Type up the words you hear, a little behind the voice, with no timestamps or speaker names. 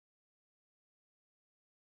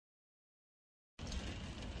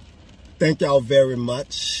Thank y'all very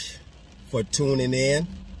much for tuning in.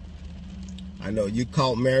 I know you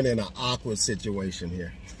caught Mary in an awkward situation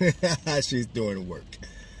here. She's doing work.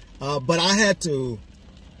 But I had to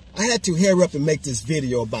hurry up and make this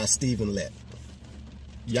video about Stephen Lett.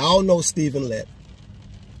 Y'all know Stephen Lett,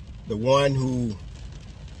 the one who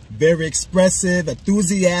very expressive,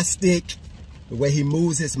 enthusiastic, the way he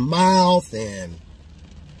moves his mouth.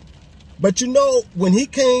 But you know, when he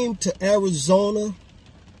came to Arizona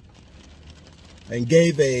and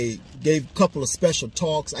gave a couple of special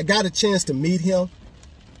talks, I got a chance to meet him.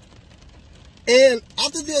 And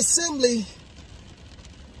after the assembly,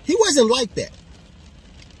 he wasn't like that.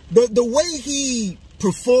 The way he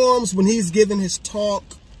performs when he's giving his talk,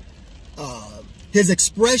 his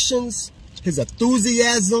expressions, his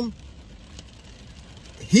enthusiasm,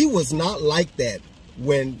 he was not like that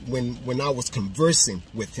when I was conversing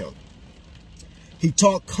with him. He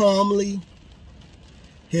talked calmly.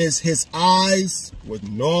 His eyes were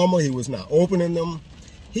normal. He was not opening them.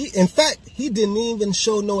 In fact, he didn't even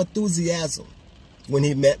show no enthusiasm when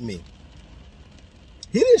he met me.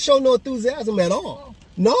 He didn't show no enthusiasm at all.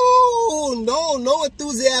 No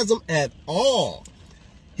enthusiasm at all.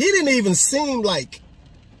 He didn't even seem like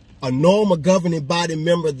a normal governing body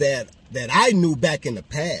member that I knew back in the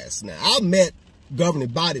past. Now, I met governing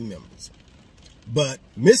body members, but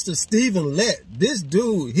Mr. Stephen Lett, this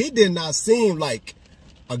dude, he did not seem like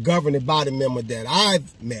a governing body member that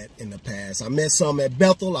I've met in the past. I met some at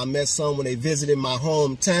Bethel. I met some when they visited my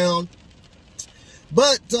hometown.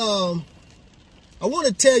 But I want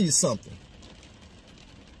to tell you something.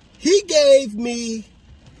 He gave me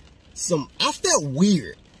I felt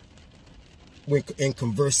weird in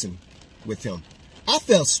conversing with him. I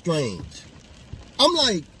felt strange. I'm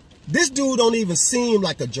like, this dude don't even seem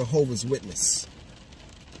like a Jehovah's Witness.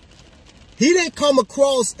 He didn't come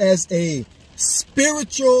across as a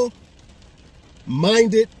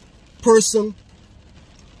spiritual-minded person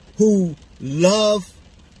who loved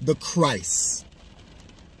the Christ.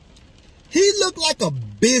 He looked like a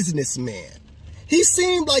businessman. He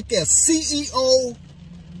seemed like a CEO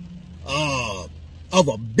of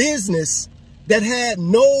a business that had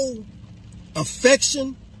no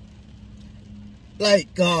affection.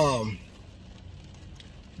 Like, the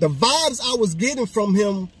vibes I was getting from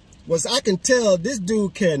him was, I can tell this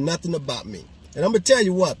dude cared nothing about me. And I'm going to tell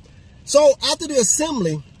you what. So after the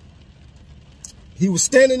assembly, he was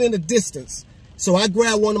standing in the distance. So I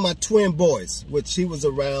grabbed one of my twin boys, which he was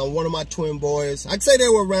around, one of my twin boys. I'd say they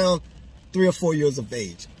were around 3 or 4 years of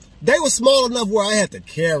age. They were small enough where I had to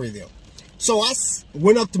carry them. So I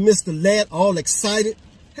went up to Mr. Lett, all excited.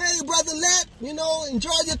 Hey, Brother Lett, you know,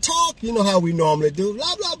 enjoy your talk. You know how we normally do,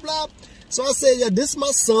 blah, blah, blah. So I said, yeah, this is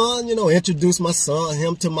my son, you know, introduce him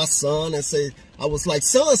to my son, and I was like,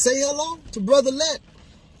 son, say hello to Brother Lett.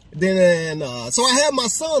 Then, so I had my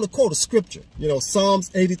son to quote a scripture, you know, Psalms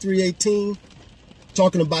 83:18,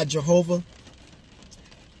 talking about Jehovah.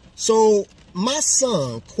 So my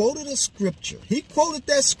son quoted a scripture. He quoted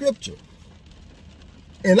that scripture.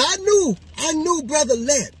 And I knew Brother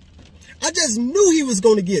Lett. I just knew he was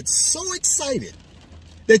going to get so excited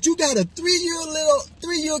that you got a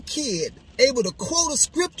 3-year kid able to quote a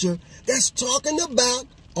scripture that's talking about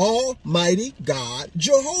Almighty God,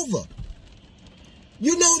 Jehovah.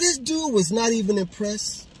 You know, this dude was not even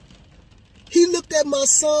impressed. He looked at my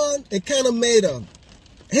son and kind of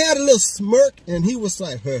had a little smirk, and he was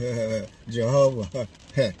like, Jehovah.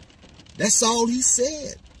 That's all he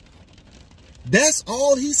said. That's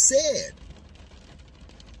all he said.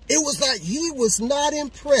 It was like he was not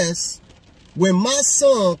impressed when my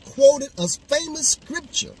son quoted a famous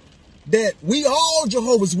scripture that we all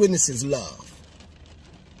Jehovah's Witnesses love.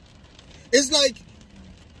 It's like,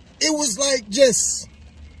 it was like just,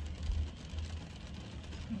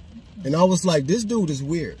 and I was like, this dude is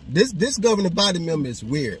weird. This governing body member is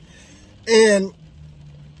weird. And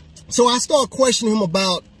so I started questioning him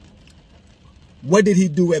about what did he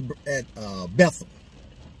do at Bethel.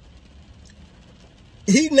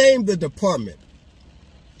 He named the department.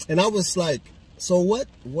 And I was like, so what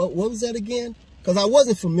was that again? Because I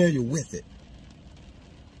wasn't familiar with it.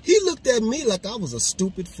 He looked at me like I was a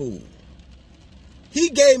stupid fool. He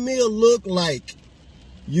gave me a look like,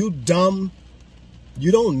 you dumb,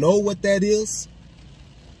 you don't know what that is?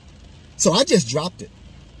 So I just dropped it.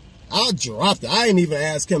 I dropped it. I didn't even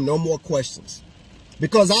ask him no more questions.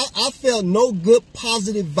 Because I felt no good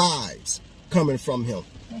positive vibes coming from him.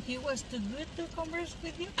 And he was too good to converse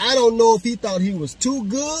with you? I don't know if he thought he was too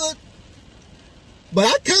good. But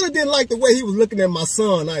I kind of didn't like the way he was looking at my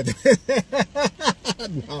son either.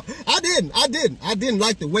 No, I didn't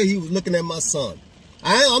like the way he was looking at my son.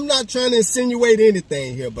 I'm not trying to insinuate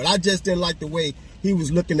anything here, but I just didn't like the way he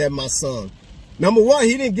was looking at my son. Number one,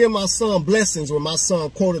 he didn't give my son blessings when my son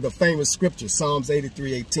quoted a famous scripture, Psalms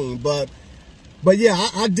 83:18. But yeah,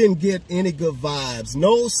 I didn't get any good vibes.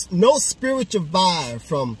 No spiritual vibe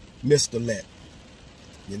from Mr. Lett.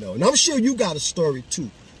 You know, and I'm sure you got a story too.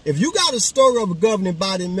 If you got a story of a governing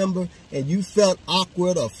body member and you felt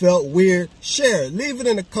awkward or felt weird, share it. Leave it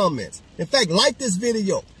in the comments. In fact, like this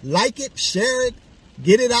video. Like it, share it,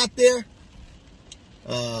 get it out there.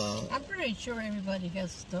 I'm pretty sure everybody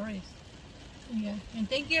has stories. Yeah, and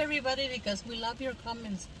thank you everybody because we love your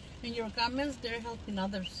comments. And your comments, they're helping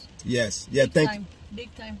others. Yes, yeah, thank you.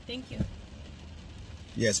 Big time, thank you.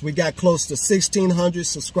 Yes, we got close to 1,600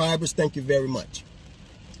 subscribers. Thank you very much.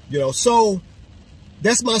 You know, so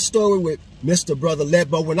that's my story with Mr. Brother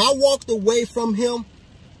Lett. But when I walked away from him,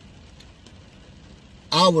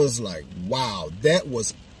 I was like, wow, that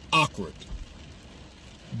was awkward.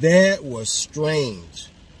 That was strange.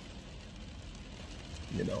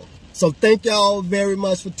 You know. So thank y'all very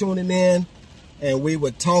much for tuning in. And we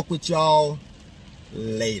will talk with y'all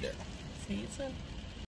later. See you soon.